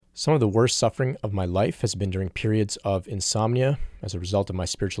Some of the worst suffering of my life has been during periods of insomnia as a result of my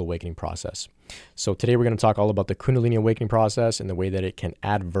spiritual awakening process. So today we're going to talk all about the Kundalini awakening process and the way that it can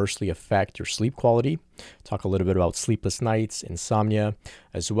adversely affect your sleep quality. Talk a little bit about sleepless nights, insomnia.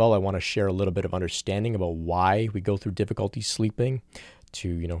 As well, I want to share a little bit of understanding about why we go through difficulty sleeping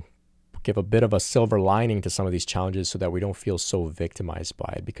to, give a bit of a silver lining to some of these challenges so that we don't feel so victimized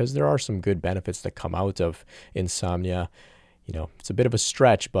by it, because there are some good benefits that come out of insomnia. It's a bit of a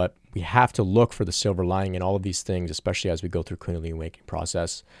stretch, but we have to look for the silver lining in all of these things, especially as we go through Kundalini awakening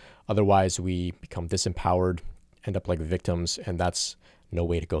process. Otherwise, we become disempowered, end up like victims, and that's no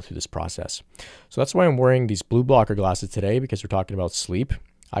way to go through this process. So that's why I'm wearing these blue blocker glasses today, because we're talking about sleep.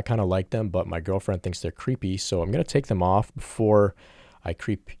 I kind of like them, but my girlfriend thinks they're creepy, so I'm going to take them off before I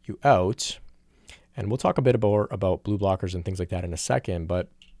creep you out. And we'll talk a bit about blue blockers and things like that in a second, but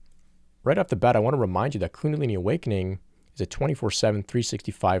right off the bat, I want to remind you that Kundalini awakening is a 24/7,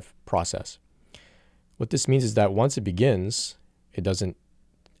 365 process. What this means is that once it begins, it doesn't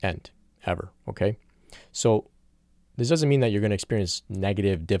end ever, okay? So this doesn't mean that you're going to experience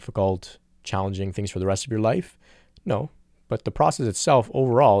negative, difficult, challenging things for the rest of your life. No, but the process itself,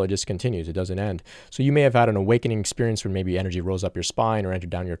 overall, it just continues. It doesn't end. So you may have had an awakening experience where maybe energy rose up your spine or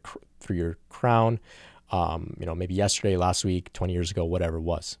entered down through your crown, maybe yesterday, last week, 20 years ago, whatever it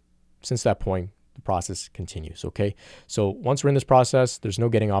was. Since that point, the process continues, okay? So once we're in this process, there's no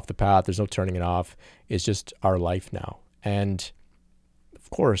getting off the path. There's no turning it off. It's just our life now. And of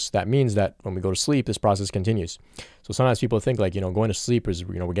course, that means that when we go to sleep, this process continues. So sometimes people think going to sleep is,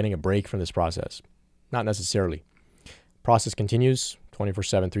 we're getting a break from this process. Not necessarily. Process continues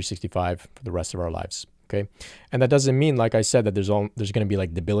 24/7, 365 for the rest of our lives, okay? And that doesn't mean, like I said, that there's going to be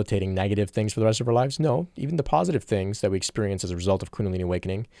debilitating negative things for the rest of our lives. No, even the positive things that we experience as a result of Kundalini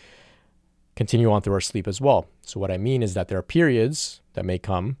awakening continue on through our sleep as well. So what I mean is that there are periods that may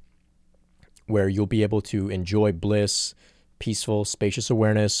come where you'll be able to enjoy bliss, peaceful, spacious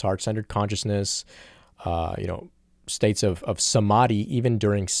awareness, heart-centered consciousness, states of samadhi even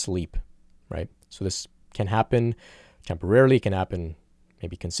during sleep, right? So this can happen temporarily, can happen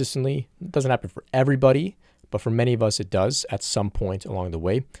maybe consistently. It doesn't happen for everybody, but for many of us it does at some point along the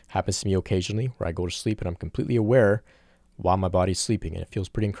way. Happens to me occasionally where I go to sleep and I'm completely aware while my body's sleeping, and it feels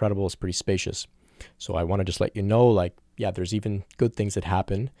pretty incredible. It's pretty spacious. So I want to just let you know, there's even good things that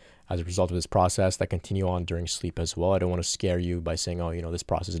happen as a result of this process that continue on during sleep as well. I don't want to scare you by saying, this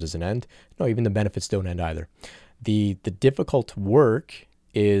process doesn't end. No, even the benefits don't end either. The difficult work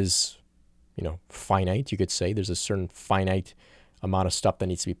is, finite, you could say. There's a certain finite amount of stuff that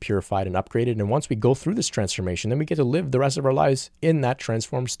needs to be purified and upgraded. And once we go through this transformation, then we get to live the rest of our lives in that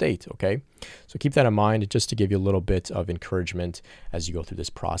transformed state, okay? So keep that in mind just to give you a little bit of encouragement as you go through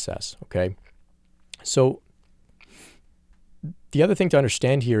this process, okay? So the other thing to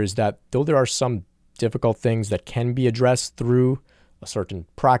understand here is that though there are some difficult things that can be addressed through a certain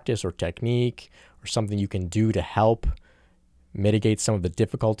practice or technique or something you can do to help mitigate some of the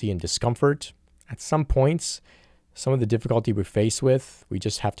difficulty and discomfort, at some points, some of the difficulty we're faced with, we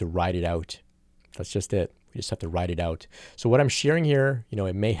just have to ride it out. That's just it. We just have to ride it out. So what I'm sharing here,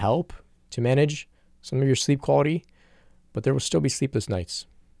 it may help to manage some of your sleep quality, but there will still be sleepless nights.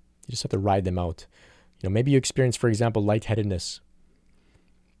 You just have to ride them out. Maybe you experience, for example, lightheadedness.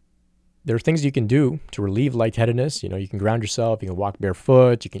 There are things you can do to relieve lightheadedness. You can ground yourself, you can walk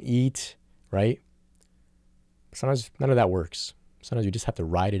barefoot, you can eat, right? Sometimes none of that works. Sometimes you just have to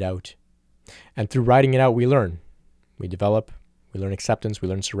ride it out. And through riding it out, we learn. We develop, we learn acceptance, we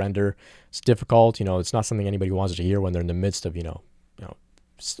learn surrender. It's difficult, it's not something anybody wants to hear when they're in the midst of, a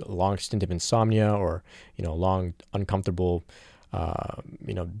long stint of insomnia or, long uncomfortable,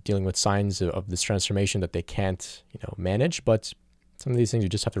 dealing with signs of this transformation that they can't, manage. But some of these things, you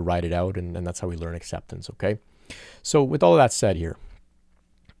just have to ride it out, and that's how we learn acceptance, okay? So with all of that said here,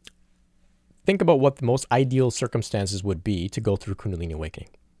 think about what the most ideal circumstances would be to go through Kundalini awakening,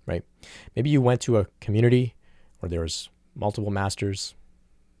 right? Maybe you went to a community where there was multiple masters,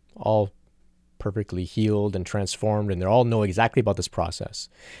 all perfectly healed and transformed, and they all know exactly about this process.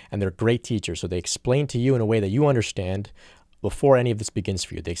 And they're great teachers, so they explain to you in a way that you understand before any of this begins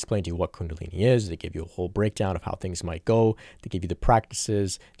for you. They explain to you what Kundalini is. They give you a whole breakdown of how things might go. They give you the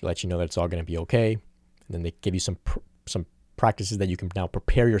practices to let you know that it's all going to be okay. And then they give you some practices that you can now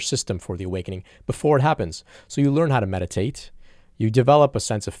prepare your system for the awakening before it happens. So you learn how to meditate. You develop a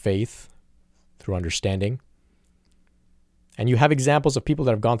sense of faith through understanding. And you have examples of people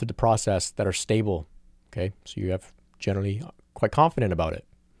that have gone through the process that are stable, okay? So you have generally quite confident about it.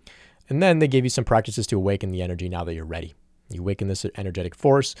 And then they give you some practices to awaken the energy now that you're ready, You awaken this energetic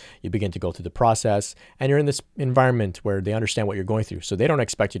force, you begin to go through the process, and you're in this environment where they understand what you're going through. So they don't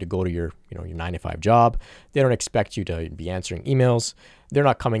expect you to go to your 9 to 5 job. They don't expect you to be answering emails. They're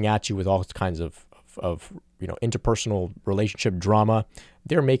not coming at you with all kinds of interpersonal relationship drama.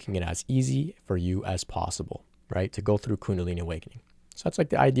 They're making it as easy for you as possible, right? To go through Kundalini awakening. So that's like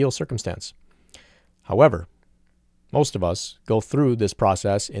the ideal circumstance. However, most of us go through this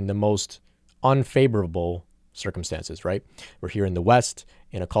process in the most unfavorable circumstances, right? We're here in the West,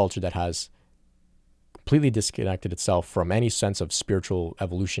 in a culture that has completely disconnected itself from any sense of spiritual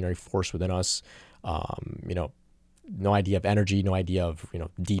evolutionary force within us. No idea of energy, no idea of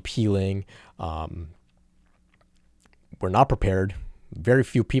deep healing. We're not prepared. Very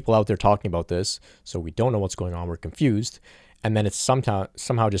few people out there talking about this, so we don't know what's going on. We're confused, and then it's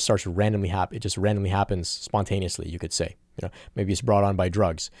somehow just starts to randomly happen. It just randomly happens spontaneously, you could say. Maybe it's brought on by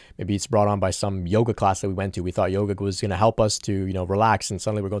drugs. Maybe it's brought on by some yoga class that we went to. We thought yoga was going to help us to, relax, and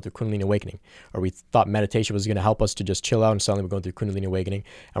suddenly we're going through Kundalini awakening. Or we thought meditation was going to help us to just chill out, and suddenly we're going through Kundalini awakening,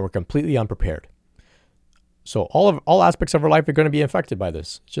 and we're completely unprepared. So all aspects of our life are going to be affected by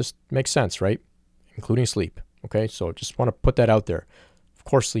this. It just makes sense, right? Including sleep. Okay, so just want to put that out there. Of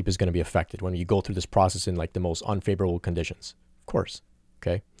course, sleep is going to be affected when you go through this process in like the most unfavorable conditions. Of course.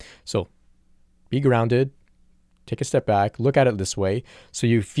 Okay, so be grounded. Take a step back, look at it this way, so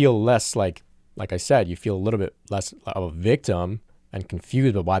you feel less like I said, you feel a little bit less of a victim and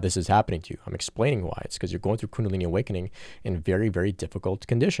confused about why this is happening to you. I'm explaining why. It's because you're going through Kundalini awakening in very, very difficult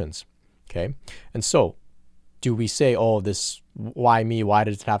conditions. Okay, and so do we say, oh, this, why me? Why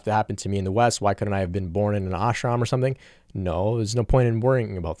did it have to happen to me in the West? Why couldn't I have been born in an ashram or something? No, there's no point in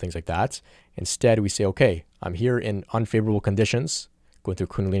worrying about things like that. Instead, we say, okay, I'm here in unfavorable conditions, going through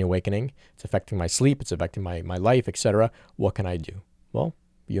Kundalini awakening. It's affecting my sleep. It's affecting my life, etc. What can I do? Well,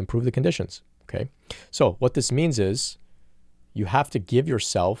 you improve the conditions. Okay. So what this means is you have to give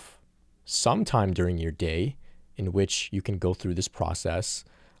yourself some time during your day in which you can go through this process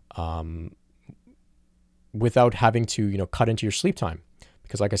without having to, cut into your sleep time.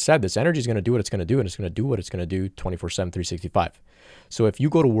 Because like I said, this energy is going to do what it's going to do, and it's going to do what it's going to do 24/7, 365. So if you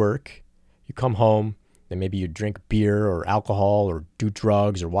go to work, you come home, then maybe you drink beer or alcohol or do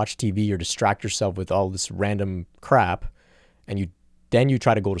drugs or watch TV or distract yourself with all this random crap, and you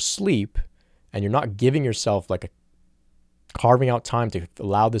try to go to sleep, and you're not giving yourself carving out time to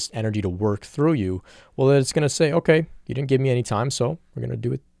allow this energy to work through you, well, then it's going to say, okay, you didn't give me any time, so we're going to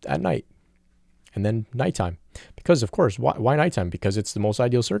do it at night. And then nighttime. Because of course, why nighttime? Because it's the most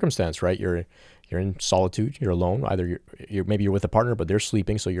ideal circumstance, right? You're in solitude, you're alone. Either maybe you're with a partner, but they're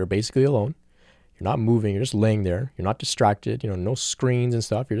sleeping, so you're basically alone. You're not moving, you're just laying there. You're not distracted, no screens and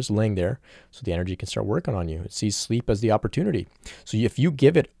stuff. You're just laying there, so the energy can start working on you. It sees sleep as the opportunity. So if you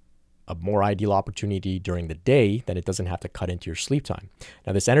give it a more ideal opportunity during the day, then it doesn't have to cut into your sleep time.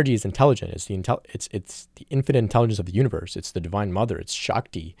 Now, this energy is intelligent. It's the infinite intelligence of the universe. It's the divine mother. It's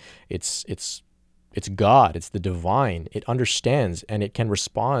Shakti. It's God. It's the divine. It understands, and it can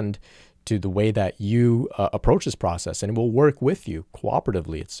respond to the way that you approach this process, and it will work with you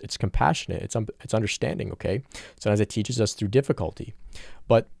cooperatively. It's compassionate. It's understanding. Okay. Sometimes it teaches us through difficulty,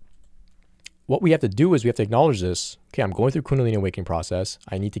 but what we have to do is we have to acknowledge this. Okay, I'm going through Kundalini awakening process.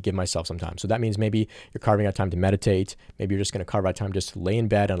 I need to give myself some time. So that means maybe you're carving out time to meditate. Maybe you're just going to carve out time just to lay in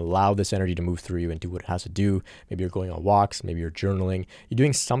bed and allow this energy to move through you and do what it has to do. Maybe you're going on walks. Maybe you're journaling. You're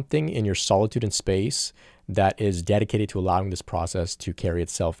doing something in your solitude and space that is dedicated to allowing this process to carry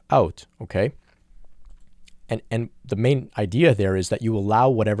itself out. Okay. And the main idea there is that you allow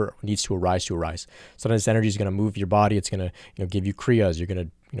whatever needs to arise. Sometimes this energy is going to move your body. It's going to give you kriyas. You're going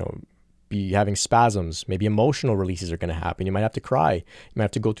to be having spasms. Maybe emotional releases are going to happen. You might have to cry. You might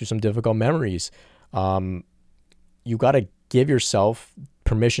have to go through some difficult memories. You got to give yourself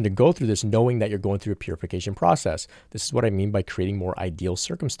permission to go through this, knowing that you're going through a purification process. This is what I mean by creating more ideal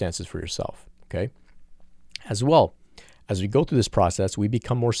circumstances for yourself. Okay. As well, as we go through this process, we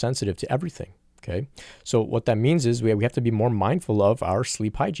become more sensitive to everything. Okay. So what that means is we have to be more mindful of our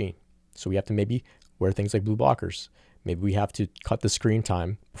sleep hygiene. So we have to maybe wear things like blue blockers. Maybe we have to cut the screen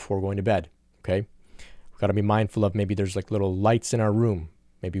time before going to bed. Okay. We've got to be mindful of maybe there's little lights in our room.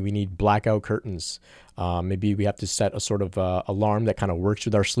 Maybe we need blackout curtains. Maybe we have to set a sort of alarm that kind of works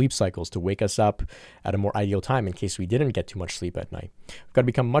with our sleep cycles to wake us up at a more ideal time in case we didn't get too much sleep at night. We've got to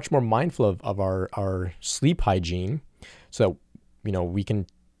become much more mindful of our sleep hygiene so that, we can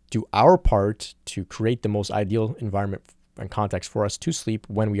do our part to create the most ideal environment and context for us to sleep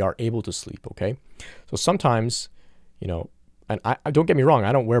when we are able to sleep, okay? So sometimes, and I don't get me wrong,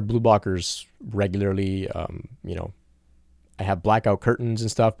 I don't wear blue blockers regularly, I have blackout curtains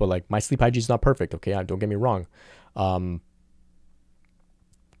and stuff, but my sleep hygiene is not perfect. Okay. Don't get me wrong.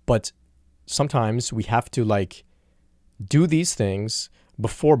 But sometimes we have to like do these things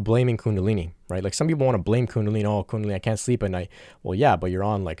before blaming Kundalini, right? Like some people want to blame Kundalini. Oh, Kundalini, I can't sleep at night. Well, yeah, but you're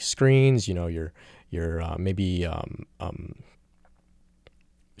on like screens, you're maybe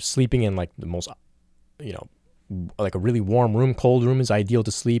sleeping in like the most, like a really warm room. Cold room is ideal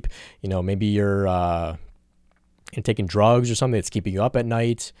to sleep. Maybe you're taking drugs or something that's keeping you up at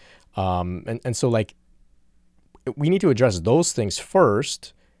night. And so like we need to address those things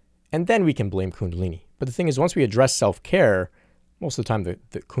first, and then we can blame Kundalini. But the thing is, once we address self-care, most of the time the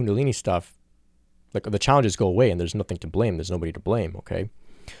Kundalini stuff, like the challenges go away and there's nothing to blame. There's nobody to blame, okay?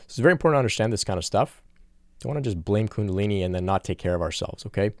 So it's very important to understand this kind of stuff. Don't want to just blame Kundalini and then not take care of ourselves,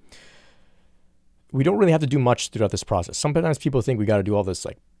 okay? We don't really have to do much throughout this process. Sometimes people think we got to do all this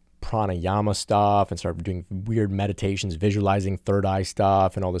like pranayama stuff and start doing weird meditations, visualizing third eye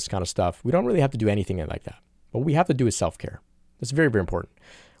stuff and all this kind of stuff. We don't really have to do anything like that. What we have to do is self-care. That's very, very important.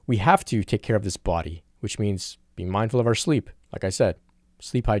 We have to take care of this body, which means be mindful of our sleep. Like I said,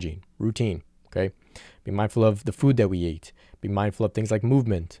 sleep hygiene, routine, okay? Be mindful of the food that we eat. Be mindful of things like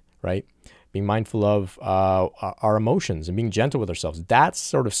movement, right? Be mindful of our emotions and being gentle with ourselves. That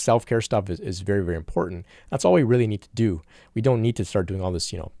sort of self-care stuff is very, very important. That's all we really need to do. We don't need to start doing all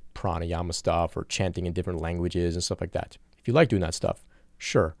this, pranayama stuff or chanting in different languages and stuff like that. If you like doing that stuff,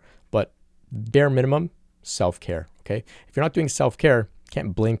 sure. But bare minimum, self-care, okay? If you're not doing self-care, you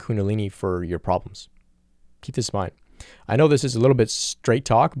can't blame Kundalini for your problems. Keep this in mind. I know this is a little bit straight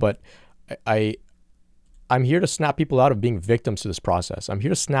talk, but I'm here to snap people out of being victims to this process. I'm here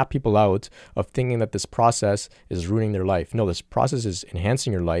to snap people out of thinking that this process is ruining their life. No, this process is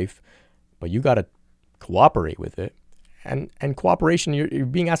enhancing your life, but you got to cooperate with it. And cooperation, you're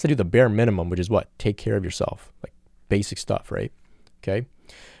being asked to do the bare minimum, which is what? Take care of yourself, like basic stuff, right? Okay.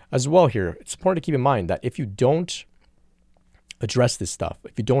 As well here, it's important to keep in mind that if you don't address this stuff,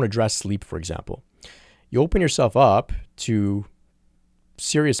 if you don't address sleep, for example, you open yourself up to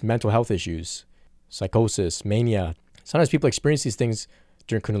serious mental health issues, psychosis, mania. Sometimes people experience these things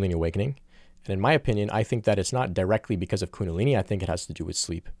during Kundalini awakening. And in my opinion, I think that it's not directly because of Kundalini. I think it has to do with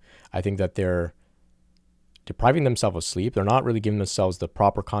sleep. I think that they're depriving themselves of sleep. They're not really giving themselves the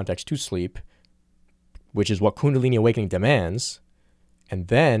proper context to sleep, which is what Kundalini awakening demands. And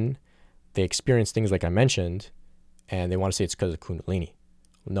then they experience things like I mentioned, and they want to say it's because of Kundalini.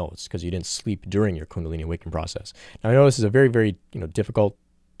 No, it's because you didn't sleep during your Kundalini awakening process. Now, I know this is a very, very difficult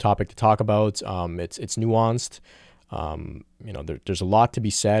topic to talk about. It's nuanced. There's a lot to be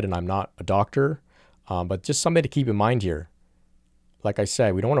said, and I'm not a doctor, but just something to keep in mind here. Like I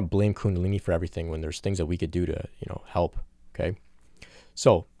said, we don't want to blame Kundalini for everything when there's things that we could do to help. Okay,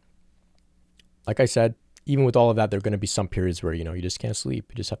 so like I said, even with all of that, there are going to be some periods where you just can't sleep.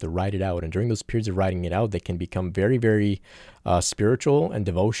 You just have to ride it out, and during those periods of riding it out, they can become very, very spiritual and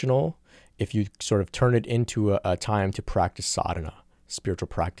devotional if you sort of turn it into a time to practice sadhana, spiritual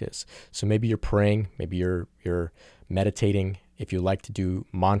practice. So maybe you're praying, maybe you're meditating. If you like to do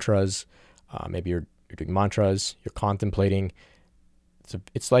mantras, maybe you're doing mantras, you're contemplating.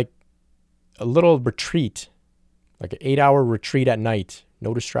 It's like a little retreat, like an 8-hour retreat at night.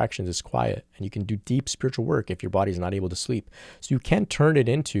 No distractions, it's quiet, and you can do deep spiritual work if your body's not able to sleep. So you can turn it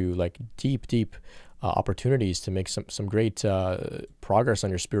into like deep opportunities to make some great progress on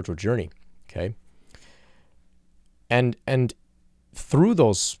your spiritual journey. Okay, and through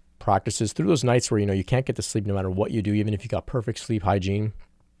those practices, through those nights where you can't get to sleep no matter what you do, even if you got perfect sleep hygiene,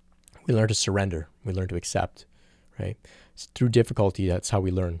 we learn to surrender. We learn to accept. Right? It's through difficulty, that's how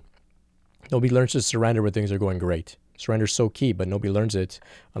we learn. Nobody learns to surrender when things are going great. Surrender is so key, but nobody learns it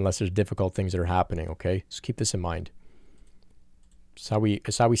unless there's difficult things that are happening, okay? So keep this in mind. It's how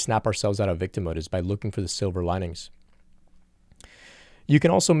we snap ourselves out of victimhood, is by looking for the silver linings. You can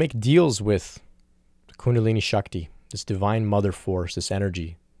also make deals with the Kundalini Shakti, this divine mother force, this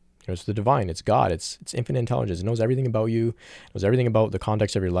energy. It's the divine, it's God, it's infinite intelligence. It knows everything about you, it knows everything about the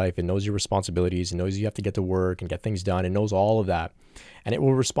context of your life. It knows your responsibilities, it knows you have to get to work and get things done. It knows all of that. And it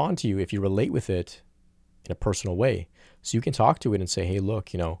will respond to you if you relate with it in a personal way. So you can talk to it and say, hey,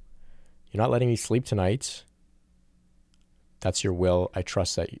 look, you're not letting me sleep tonight. That's your will. I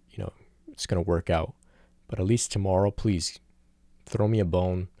trust that, it's going to work out. But at least tomorrow, please throw me a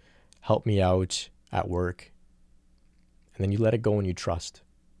bone, help me out at work. And then you let it go and you trust.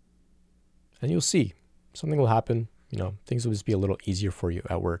 And you'll see something will happen. Things will just be a little easier for you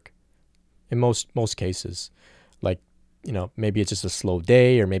at work. In most cases, like, maybe it's just a slow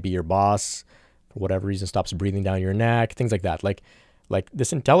day, or maybe your boss, for whatever reason, stops breathing down your neck, things like that. Like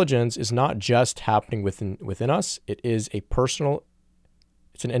this intelligence is not just happening within us. It's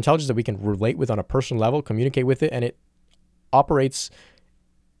an intelligence that we can relate with on a personal level, communicate with it, and it operates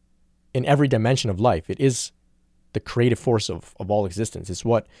in every dimension of life. It is the creative force of all existence. It's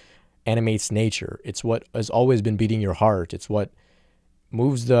what animates nature. It's what has always been beating your heart. It's what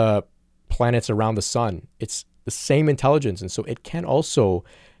moves the planets around the sun. It's the same intelligence. And so it can also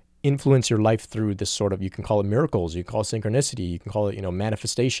influence your life through this sort of, you can call it miracles, you can call it synchronicity, you can call it,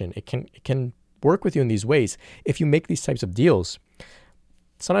 manifestation. It can work with you in these ways if you make these types of deals.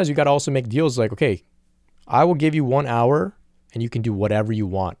 Sometimes you got to also make deals like, okay, I will give you 1 hour and you can do whatever you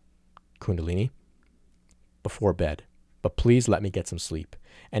want, Kundalini, before bed. But please let me get some sleep.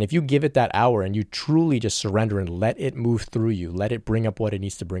 And if you give it that hour and you truly just surrender and let it move through you, let it bring up what it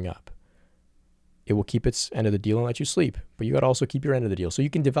needs to bring up, it will keep its end of the deal and let you sleep. But you got to also keep your end of the deal. So you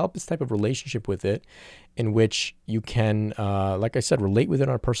can develop this type of relationship with it in which you can, like I said, relate with it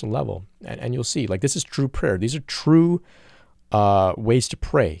on a personal level. And you'll see, like, this is true prayer. These are true ways to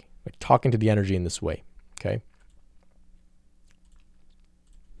pray, like talking to the energy in this way, okay?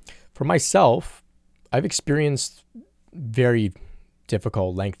 For myself, I've experienced very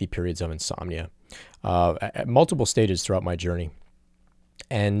difficult, lengthy periods of insomnia at multiple stages throughout my journey.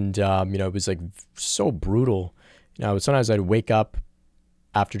 And, it was like so brutal. Sometimes I'd wake up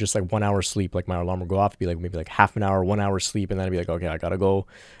after just like 1 hour sleep, like my alarm would go off, be like maybe like half an hour, 1 hour sleep. And then I'd be like, okay, I got to go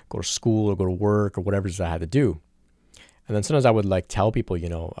to school or go to work or whatever it is I had to do. And then sometimes I would like tell people,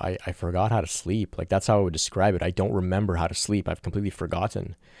 I forgot how to sleep. Like that's how I would describe it. I don't remember how to sleep. I've completely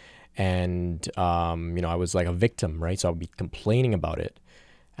forgotten. And, I was like a victim, right? So I would be complaining about it.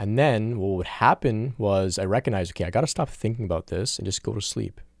 And then what would happen was I recognized, okay, I got to stop thinking about this and just go to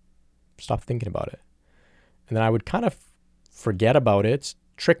sleep. Stop thinking about it. And then I would kind of forget about it,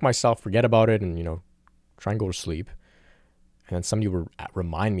 trick myself, forget about it, and, try and go to sleep. And then somebody would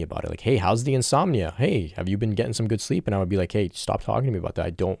remind me about it. Like, hey, how's the insomnia? Hey, have you been getting some good sleep? And I would be like, hey, stop talking to me about that. I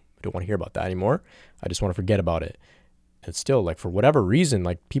don't want to hear about that anymore. I just want to forget about it. And still, like, for whatever reason,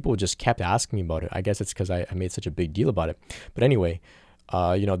 like, people just kept asking me about it. I guess it's because I made such a big deal about it. But anyway,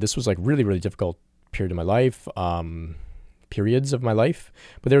 this was like really, really difficult period of my life, periods of my life.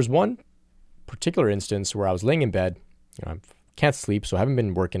 But there's one particular instance where I was laying in bed, I can't sleep, so I haven't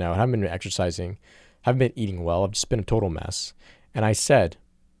been working out, haven't been exercising, haven't been eating well. I've just been a total mess. And I said,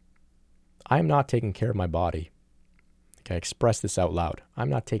 I am not taking care of my body. Like I expressed this out loud. I'm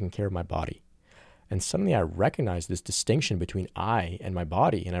not taking care of my body. And suddenly I recognized this distinction between I and my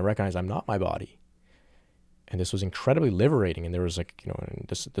body. And I recognized I'm not my body. And this was incredibly liberating. And there was like,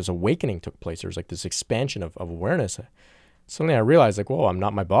 this awakening took place. There was like this expansion of awareness. Suddenly I realized like, whoa, I'm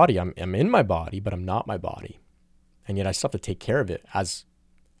not my body. I'm in my body, but I'm not my body. And yet I still have to take care of it as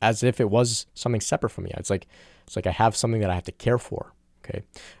if it was something separate from me. It's like I have something that I have to care for. Okay.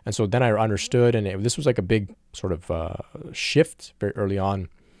 And so then I understood, and this was like a big sort of shift very early on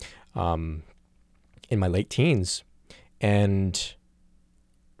in my late teens. And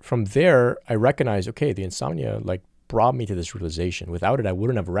from there, I recognized, okay, the insomnia like brought me to this realization. Without it, I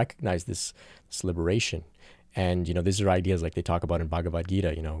wouldn't have recognized this liberation. And, these are ideas like they talk about in Bhagavad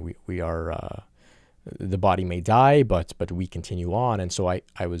Gita. We are, the body may die, but we continue on. And so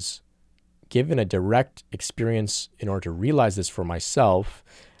I was given a direct experience in order to realize this for myself.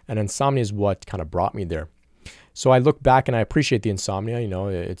 And insomnia is what kind of brought me there. So I look back and I appreciate the insomnia.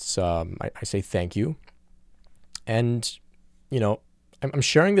 It's I say thank you. And, I'm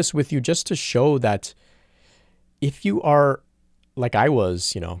sharing this with you just to show that if you are like I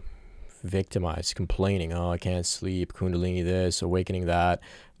was, victimized, complaining, oh, I can't sleep, Kundalini this, awakening that,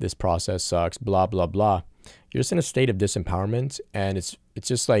 this process sucks, blah, blah, blah. You're just in a state of disempowerment, and it's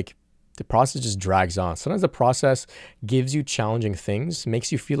just like the process just drags on. Sometimes the process gives you challenging things,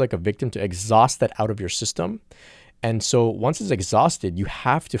 makes you feel like a victim to exhaust that out of your system. And so once it's exhausted, you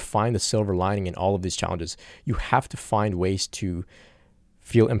have to find the silver lining in all of these challenges. You have to find ways to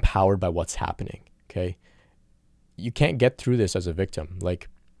feel empowered by what's happening, okay? You can't get through this as a victim. Like,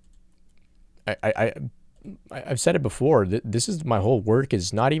 I've said it before, this is my whole work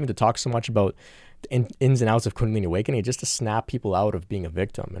is not even to talk so much about the ins and outs of Kundalini awakening, just to snap people out of being a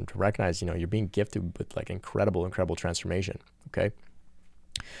victim and to recognize, you're being gifted with like incredible transformation, okay?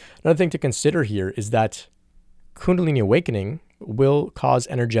 Another thing to consider here is that Kundalini awakening will cause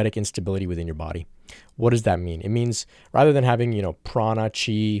energetic instability within your body. What does that mean? It means rather than having, prana,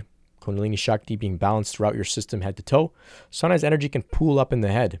 chi, Kundalini Shakti being balanced throughout your system head to toe, sometimes energy can pool up in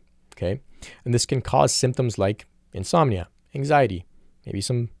the head, okay? And this can cause symptoms like insomnia, anxiety, maybe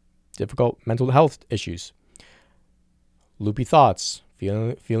some difficult mental health issues, loopy thoughts,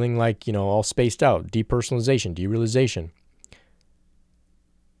 feeling like, all spaced out, depersonalization, derealization.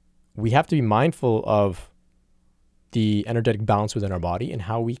 We have to be mindful of the energetic balance within our body and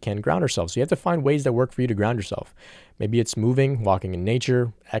how we can ground ourselves. So you have to find ways that work for you to ground yourself. Maybe it's moving, walking in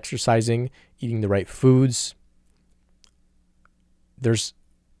nature, exercising, eating the right foods. There's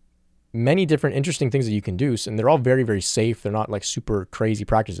many different interesting things that you can do, and they're all very, very safe. They're not like super crazy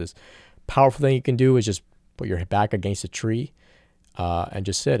practices. Powerful thing you can do is just put your back against a tree and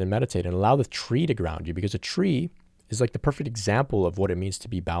just sit and meditate and allow the tree to ground you, because a tree is like the perfect example of what it means to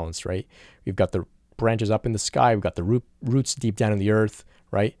be balanced, right? We've got the branches up in the sky. We've got the roots deep down in the earth,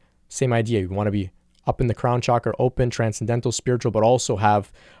 right? Same idea. We want to be up in the crown chakra, open, transcendental, spiritual, but also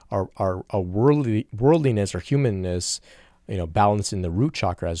have our worldliness or humanness, balance in the root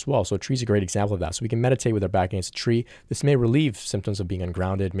chakra as well. So a tree is a great example of that. So we can meditate with our back against a tree. This may relieve symptoms of being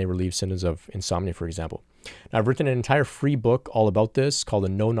ungrounded, may relieve symptoms of insomnia, for example. Now, I've written an entire free book all about this called the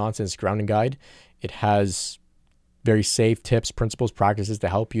No Nonsense Grounding Guide. It has very safe tips, principles, practices to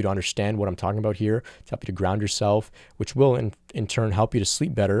help you to understand what I'm talking about here, to help you to ground yourself, which will in turn help you to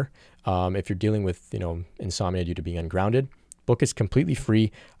sleep better if you're dealing with insomnia due to being ungrounded. Book is completely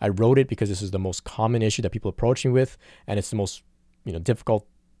free. I wrote it because this is the most common issue that people approach me with, and it's the most difficult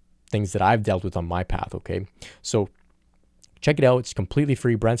things that I've dealt with on my path. Okay, so check it out. It's completely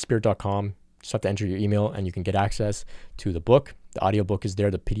free. brentspirit.com. Just have to enter your email and you can get access to the book. The audiobook is there.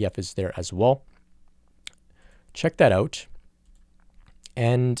 The PDF is there as well. Check that out.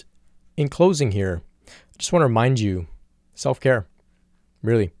 And in closing here, I just want to remind you, self-care,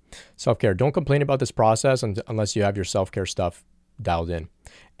 really. Self-care. Don't complain about this process unless you have your self-care stuff dialed in.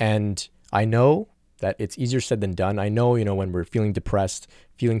 And I know that it's easier said than done. I know, when we're feeling depressed,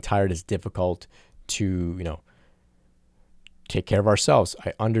 feeling tired is difficult to, take care of ourselves.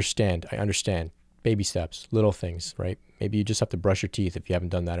 I understand. Baby steps, little things, right? Maybe you just have to brush your teeth if you haven't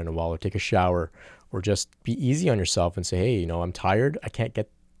done that in a while, or take a shower, or just be easy on yourself and say, hey, I'm tired. I can't get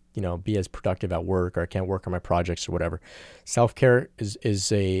be as productive at work, or I can't work on my projects or whatever. Self-care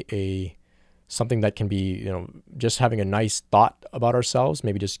is a something that can be, just having a nice thought about ourselves,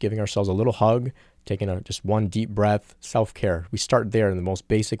 maybe just giving ourselves a little hug, taking just one deep breath. Self-care. We start there in the most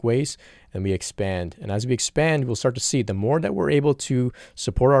basic ways and we expand. And as we expand, we'll start to see the more that we're able to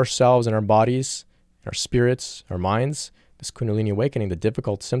support ourselves and our bodies, our spirits, our minds, this Kundalini awakening, the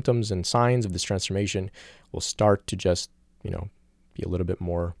difficult symptoms and signs of this transformation will start to just, be a little bit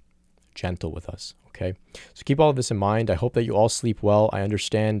more gentle with us. Okay. So keep all of this in mind. I hope that you all sleep well. I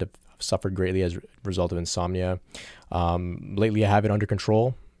understand I've suffered greatly as a result of insomnia. Lately I have it under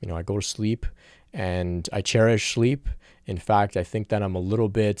control. I go to sleep and I cherish sleep. In fact, I think that I'm a little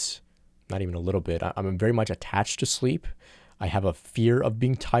bit, not even a little bit, I'm very much attached to sleep. I have a fear of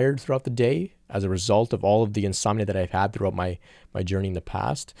being tired throughout the day as a result of all of the insomnia that I've had throughout my journey in the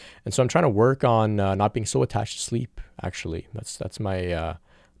past. And so I'm trying to work on not being so attached to sleep, actually. That's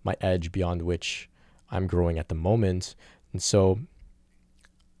my edge beyond which I'm growing at the moment. And so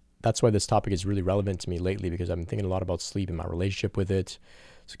that's why this topic is really relevant to me lately, because I've been thinking a lot about sleep and my relationship with it.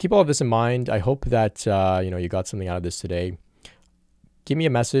 So keep all of this in mind. I hope that you got something out of this today. Give me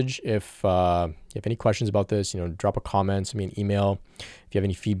a message if you have any questions about this. Drop a comment, send me an email if you have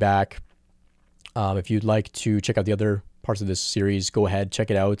any feedback. If you'd like to check out the other parts of this series, go ahead,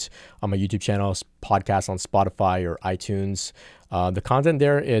 check it out on my YouTube channel, podcast on Spotify or iTunes. The content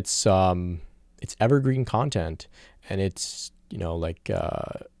there, it's evergreen content, and it's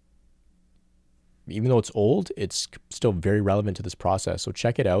even though it's old, it's still very relevant to this process. So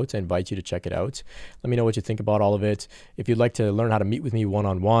check it out. I invite you to check it out. Let me know what you think about all of it. If you'd like to learn how to meet with me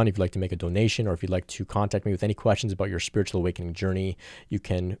one-on-one, if you'd like to make a donation, or if you'd like to contact me with any questions about your spiritual awakening journey, you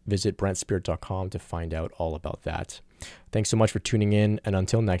can visit brentspirit.com to find out all about that. Thanks so much for tuning in. And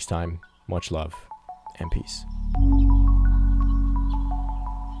until next time, much love and peace.